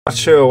Not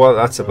sure what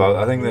that's about.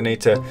 I think they need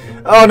to...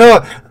 Oh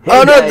no!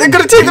 Oh no! They're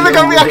gonna take the big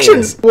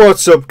reactions!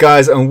 What's up,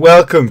 guys, and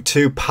welcome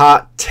to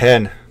part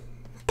 10.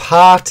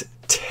 Part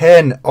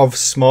 10 of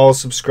small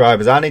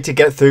subscribers. I need to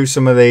get through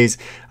some of these.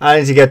 I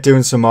need to get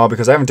doing some more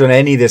because I haven't done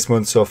any this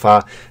month so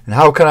far. And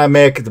how can I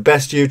make the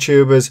best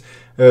YouTubers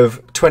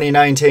of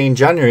 2019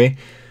 January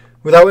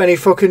without any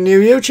fucking new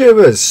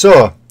YouTubers?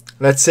 So,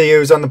 let's see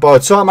who's on the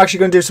board. So I'm actually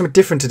going to do something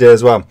different today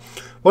as well.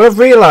 What I've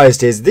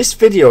realised is this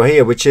video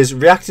here, which is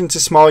reacting to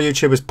small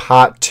YouTubers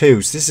part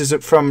 2. So this is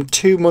from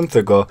 2 months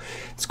ago.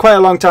 It's quite a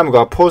long time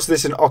ago. I posted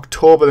this in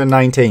October the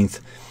 19th.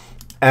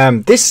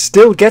 This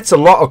still gets a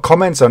lot of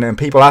comments on it and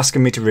people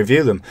asking me to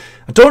review them.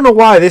 I don't know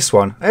why this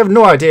one. I have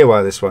no idea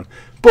why this one.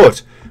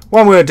 But what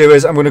I'm going to do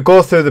is I'm going to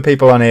go through the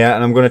people on here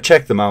and I'm going to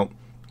check them out.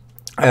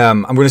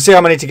 I'm going to see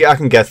how many I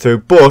can get through.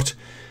 But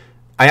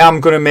I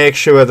am going to make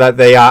sure that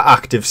they are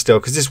active still,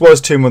 because this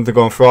was 2 months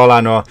ago and for all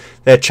I know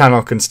their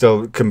channel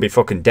can be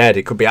fucking dead.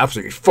 It could be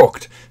absolutely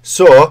fucked.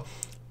 So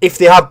if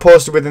they have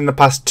posted within the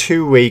past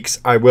 2 weeks,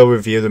 I will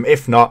review them.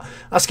 If not,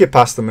 I'll skip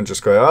past them and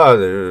just go, oh,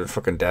 they're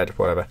fucking dead,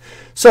 whatever.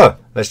 So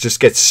let's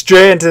just get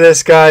straight into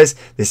this, guys.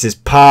 This is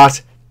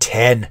part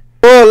 10.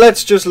 Well,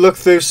 let's just look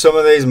through some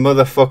of these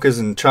motherfuckers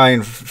and try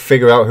and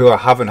figure out who I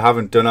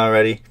haven't done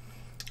already.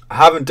 I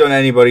haven't done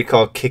anybody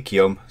called Kick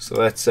Yum, so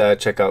let's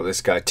check out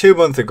this guy. 2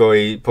 months ago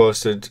he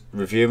posted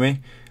review me,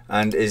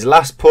 and his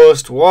last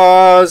post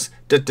was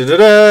 3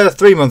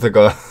 months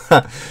ago.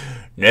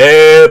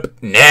 Nope.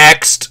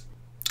 Next.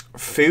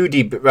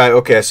 Foodie. Right,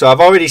 okay, so I've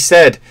already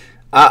said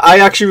I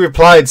actually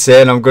replied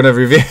saying I'm going to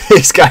review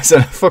these guys,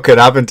 and I fucking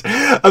haven't.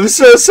 I'm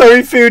so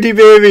sorry, Foodie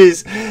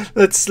Babies.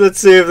 Let's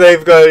see if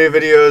they've got any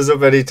videos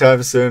up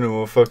anytime soon, and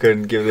we'll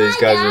fucking give these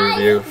guys a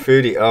review.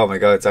 Foodie. Oh my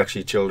god, it's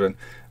actually children.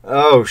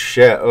 Oh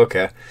shit,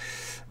 okay.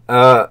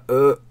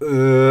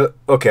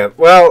 Okay,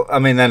 well, I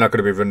mean, they're not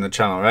going to be running the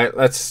channel, right?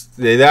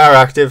 They are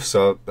active,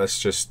 so let's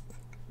just...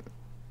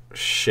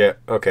 Shit,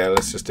 okay,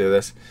 let's just do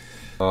this.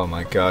 Oh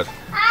my god.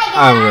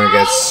 I'm going to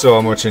get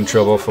so much in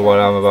trouble for what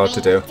I'm about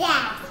to do.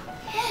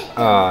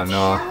 Oh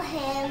no.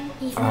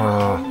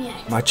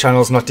 Oh, my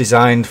channel's not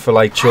designed for,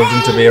 like,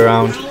 children to be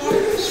around.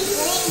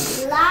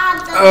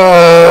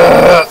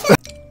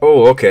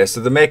 Oh, okay,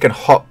 so they're making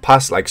hot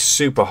pasta, like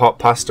super hot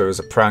pasta as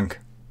a prank.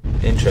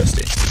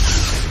 Interesting.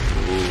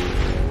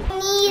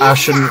 I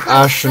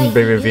shouldn't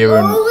be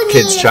reviewing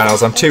kids'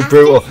 channels. I'm too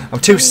brutal. I'm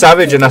too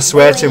savage and I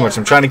swear too much.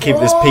 I'm trying to keep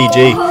this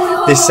PG,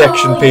 this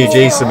section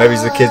PG, so maybe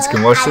the kids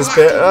can watch this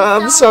bit.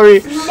 I'm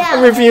sorry.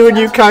 I'm reviewing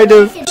you kind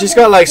of. She's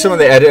got like some of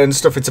the editing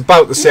stuff. It's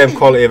about the same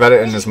quality of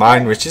editing as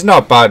mine, which is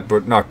not bad,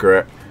 but not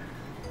great.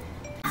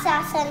 Hot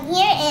sauce in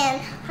here and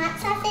hot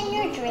sauce in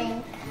your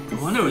drink. No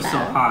wonder it was so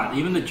hot.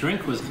 Even the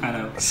drink was kind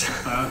of... I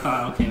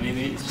thought, okay,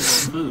 maybe it's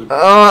just food.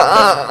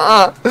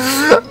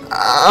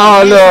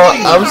 Oh no,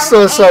 I'm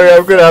so sorry.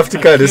 I'm gonna have to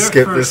kind of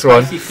skip this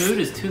one. Spicy food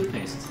is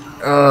toothpaste.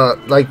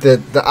 Like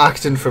the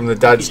acting from the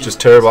dad's just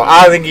terrible.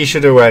 I think he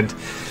should have went.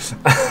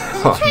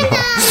 Oh no.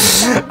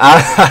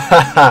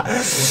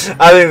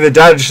 I think the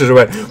dad should have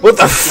went. What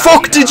the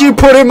fuck did you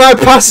put in my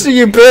pasta,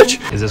 you bitch?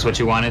 Is this what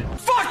you wanted?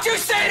 Fuck you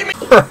say to me!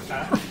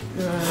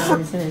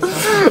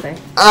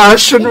 I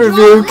shouldn't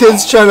review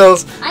kids'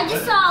 channels. I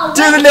just saw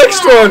do the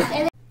next one.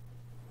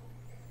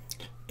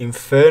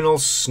 Infernal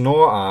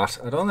Snow Art.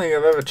 I don't think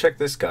I've ever checked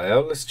this guy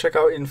out. Let's check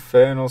out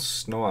Infernal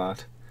Snow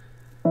Art.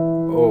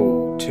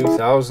 Oh,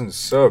 2,000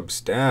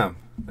 subs. Damn.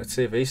 Let's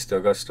see if he's still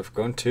got stuff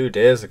going. 2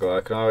 days ago,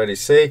 I can already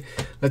see.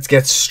 Let's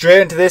get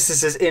straight into this.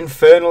 This is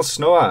Infernal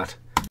Snow Art.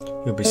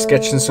 You'll be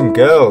sketching some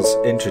girls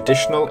in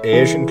traditional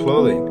Asian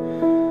clothing.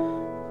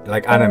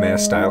 Like anime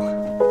style.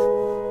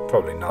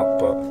 Probably not,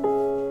 but...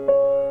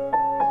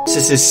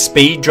 This is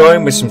speed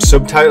drawing with some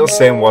subtitles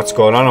saying what's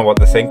going on and what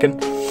they're thinking.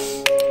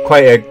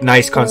 Quite a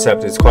nice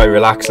concept. It's quite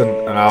relaxing,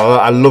 and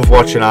I love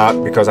watching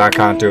art because I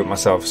can't do it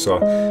myself, so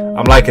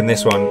I'm liking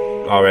this one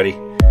already.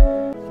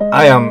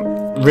 I am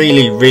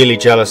really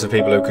jealous of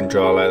people who can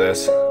draw like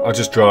this. I'll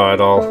just draw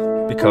it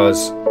all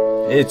because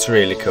it's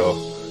really cool.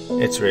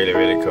 It's really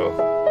cool.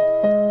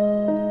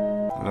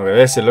 Look at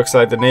this, it looks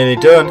like they're nearly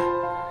done.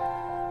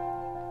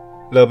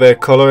 A little bit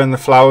of colour in the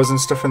flowers and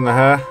stuff in the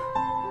hair.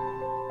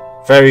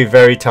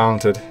 Very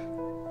talented.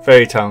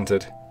 Very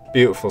talented.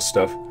 Beautiful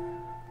stuff.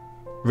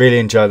 Really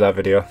enjoyed that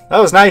video. That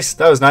was nice.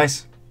 That was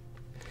nice.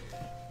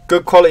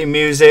 Good quality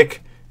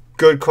music.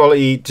 Good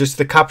quality. Just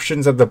the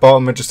captions at the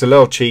bottom are just a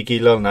little cheeky,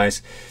 a little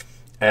nice.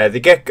 I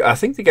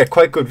think they get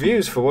quite good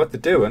views for what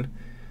they're doing.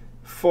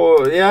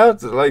 Yeah,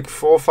 like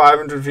 400 or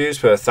 500 views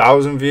per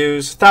 1,000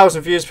 views.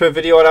 1,000 views per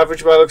video on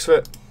average by the looks of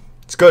it.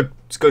 It's good.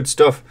 It's good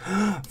stuff.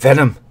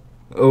 Venom.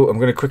 Oh, I'm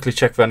going to quickly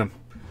check Venom.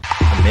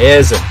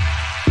 Amazing.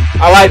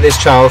 I like this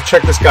channel.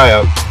 Check this guy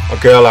out. Or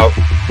girl out.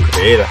 Could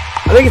be either.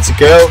 I think it's a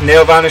girl.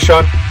 Nail varnish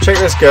on. Check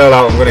this girl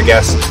out, I'm going to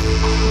guess.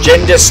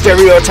 Gender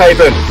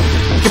stereotyping.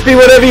 It could be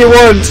whatever you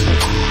want.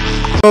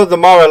 The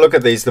more I look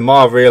at these, the more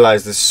I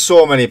realise there's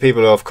so many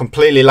people who have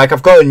completely, like,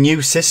 I've got a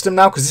new system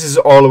now, because this is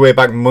all the way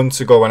back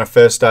months ago when I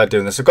first started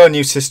doing this. I've got a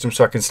new system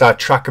so I can start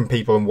tracking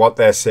people and what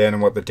they're saying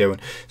and what they're doing,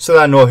 so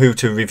that I know who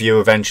to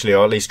review eventually,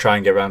 or at least try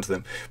and get around to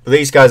them. But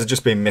these guys have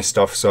just been missed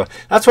off, so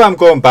that's why I'm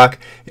going back.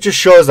 It just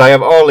shows that I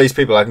have all these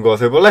people I can go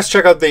through. But let's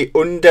check out the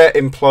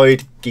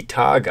Underemployed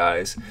Guitar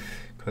Guys,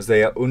 because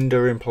they are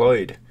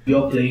underemployed.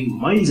 You're playing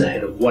miles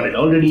ahead of what it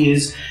already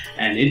is,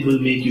 and it will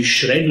make you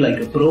shred like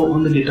a pro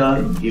on the guitar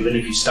even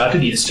if you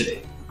started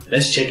yesterday.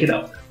 Let's check it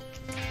out.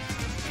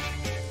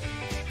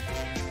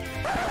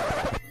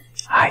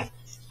 Hi.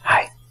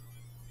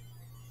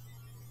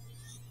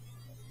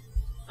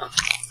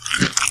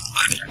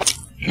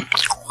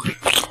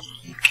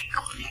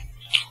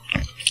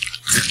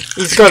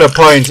 He's got a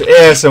point.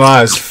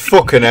 ASMR is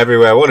fucking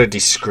everywhere. What a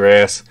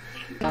disgrace.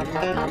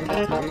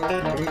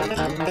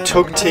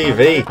 Tug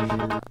TV.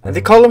 And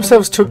they call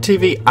themselves Tug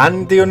TV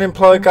and the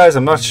Unemployed Guys.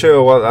 I'm not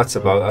sure what that's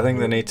about. I think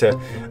they need to...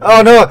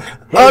 Oh no!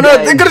 Oh no!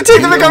 They're gonna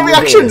take the mic on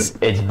reactions!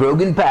 It's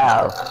Broken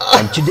Pal,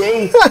 and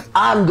today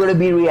I'm gonna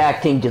be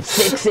reacting to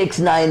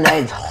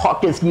 6699's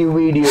hottest new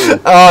video.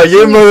 Oh,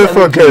 you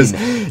motherfuckers!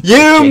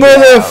 You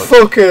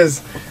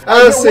motherfuckers!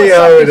 I'll see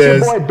how it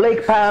is. It's your boy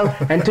Blake Pal,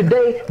 and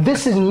today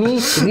this is me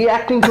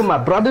reacting to my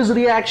brother's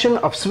reaction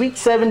of Sweet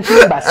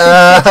 17 by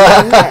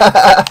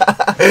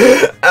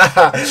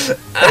 6699.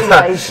 Hey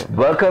guys,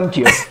 welcome to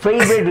your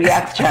favorite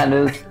react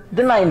channel,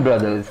 The Nine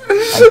Brothers.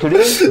 And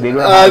today we're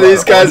gonna have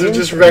these guys have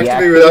just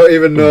wrecked me without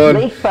even knowing.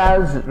 Blake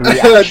Pal's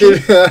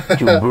reaction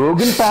to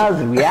Brogan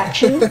Pal's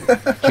reaction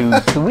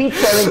to Sweet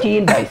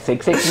 17 by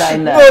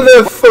 6699.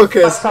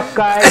 Motherfuckers! What's up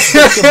guys?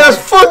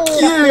 Fuck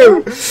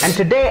you! And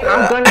today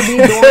I'm gonna be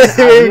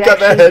doing a got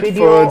the reaction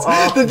video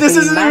headphones. of This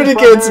isn't the even Nine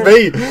against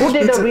Brothers me. who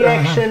did a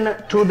reaction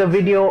to the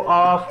video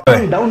of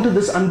down to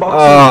this unboxing.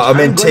 Oh, I'm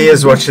in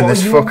tears watching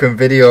this fucking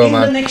video,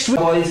 man.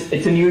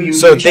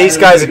 So these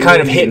guys are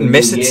kind of hit and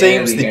miss, it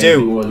seems.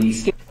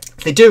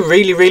 They do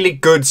really, really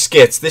good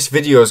skits. This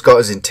video has got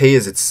us in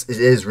tears. It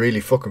is really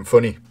fucking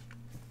funny.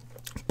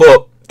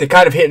 But they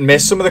kind of hit and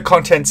miss. Some of the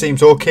content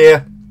seems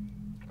okay.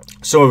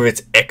 Some of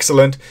it's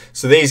excellent.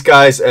 So these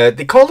guys,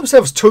 they call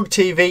themselves Tug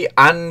TV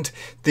and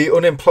the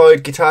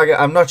Unemployed Guitar Guy.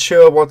 I'm not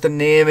sure what the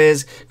name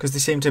is, because they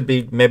seem to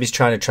be maybe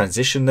trying to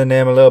transition the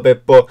name a little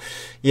bit. But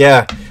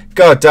yeah,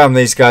 god damn,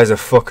 these guys are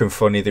fucking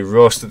funny. They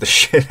roasted the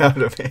shit out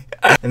of me.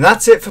 And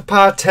that's it for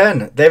part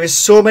 10. There is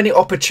so many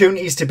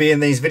opportunities to be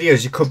in these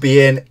videos. You could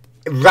be in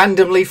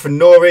randomly for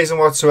no reason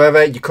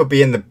whatsoever. You could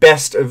be in the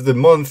best of the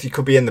month, you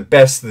could be in the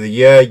best of the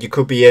year, you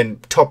could be in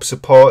top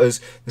supporters.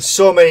 There's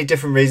so many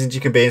different reasons you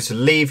can be in, so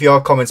leave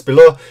your comments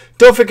below.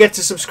 Don't forget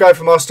to subscribe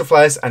for more stuff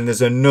like this, and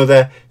there's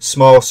another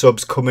small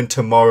subs coming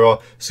tomorrow,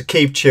 so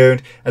keep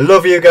tuned. I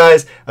love you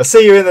guys. I'll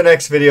see you in the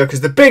next video, because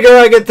the bigger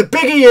I get, the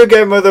bigger you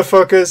get,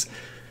 motherfuckers.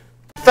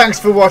 Thanks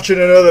for watching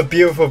another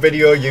beautiful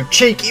video, you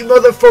cheeky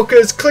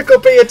motherfuckers. Click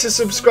up here to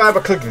subscribe,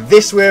 or click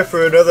this way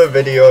for another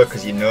video,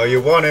 because you know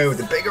you want to.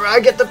 The bigger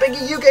I get, the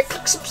bigger you get.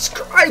 Click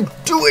subscribe.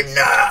 Do it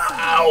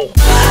now.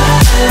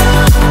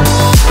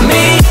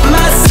 Me,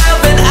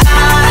 myself, and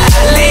I,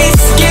 at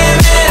least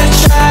give it a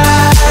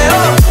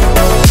try.